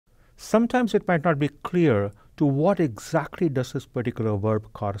sometimes it might not be clear to what exactly does this particular verb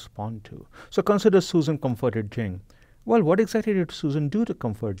correspond to. So consider Susan comforted Jing. Well, what exactly did Susan do to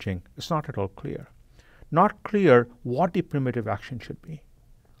comfort Jing? It's not at all clear. Not clear what the primitive action should be.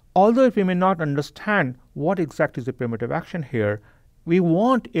 Although if we may not understand what exactly is the primitive action here, we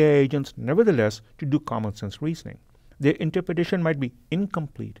want AI agents nevertheless to do common sense reasoning. Their interpretation might be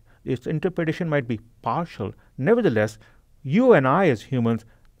incomplete. Its interpretation might be partial. Nevertheless, you and I as humans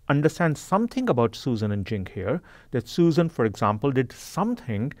understand something about Susan and Jing here, that Susan, for example, did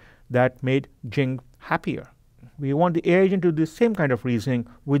something that made Jing happier. We want the AI agent to do the same kind of reasoning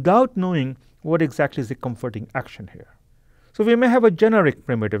without knowing what exactly is the comforting action here. So we may have a generic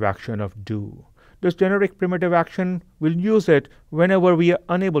primitive action of do. This generic primitive action, we'll use it whenever we are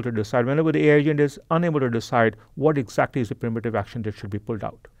unable to decide, whenever the AI agent is unable to decide what exactly is the primitive action that should be pulled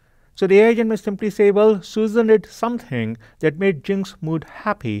out. So the AI agent may simply say, well, Susan did something that made Jing's mood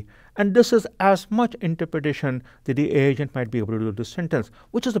happy, and this is as much interpretation that the AI agent might be able to do this sentence,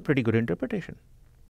 which is a pretty good interpretation.